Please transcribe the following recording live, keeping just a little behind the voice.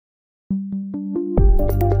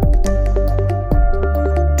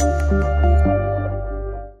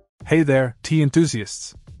Hey there, tea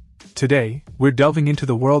enthusiasts! Today, we're delving into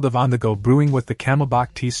the world of on-the-go brewing with the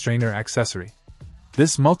CamelBak tea strainer accessory.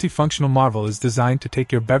 This multifunctional marvel is designed to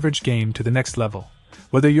take your beverage game to the next level.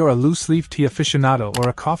 Whether you're a loose-leaf tea aficionado or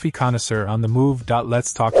a coffee connoisseur on the move,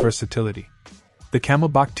 let's talk versatility. The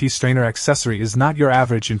CamelBak tea strainer accessory is not your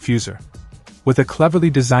average infuser. With a cleverly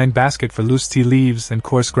designed basket for loose tea leaves and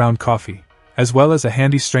coarse ground coffee, as well as a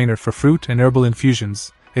handy strainer for fruit and herbal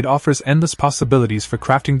infusions, it offers endless possibilities for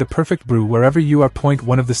crafting the perfect brew wherever you are.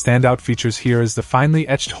 One of the standout features here is the finely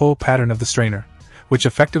etched hole pattern of the strainer, which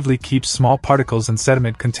effectively keeps small particles and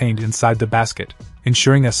sediment contained inside the basket,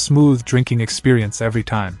 ensuring a smooth drinking experience every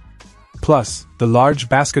time. Plus, the large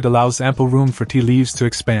basket allows ample room for tea leaves to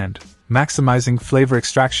expand, maximizing flavor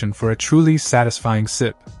extraction for a truly satisfying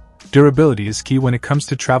sip. Durability is key when it comes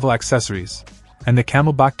to travel accessories, and the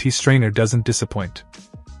CamelBak tea strainer doesn't disappoint.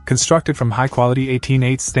 Constructed from high-quality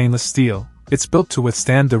 18/8 stainless steel, it's built to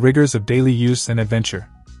withstand the rigors of daily use and adventure.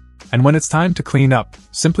 And when it's time to clean up,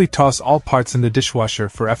 simply toss all parts in the dishwasher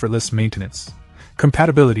for effortless maintenance.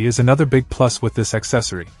 Compatibility is another big plus with this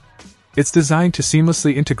accessory. It's designed to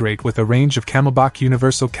seamlessly integrate with a range of CamelBak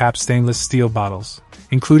universal cap stainless steel bottles,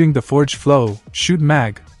 including the Forge Flow, Shoot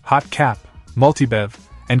Mag, Hot Cap, Multi-Bev,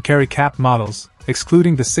 and Carry Cap models,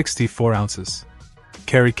 excluding the 64 ounces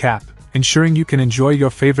Carry Cap, ensuring you can enjoy your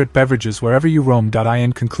favorite beverages wherever you roam.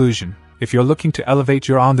 In conclusion, if you're looking to elevate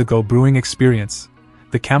your on-the-go brewing experience,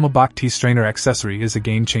 the CamelBak tea strainer accessory is a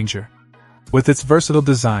game-changer. With its versatile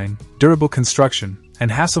design, durable construction,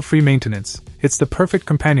 and hassle-free maintenance, it's the perfect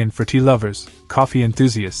companion for tea lovers, coffee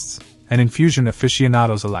enthusiasts, and infusion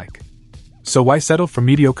aficionados alike. So why settle for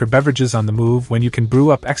mediocre beverages on the move when you can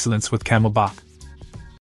brew up excellence with CamelBak?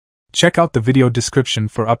 Check out the video description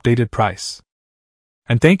for updated price.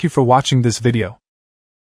 And thank you for watching this video.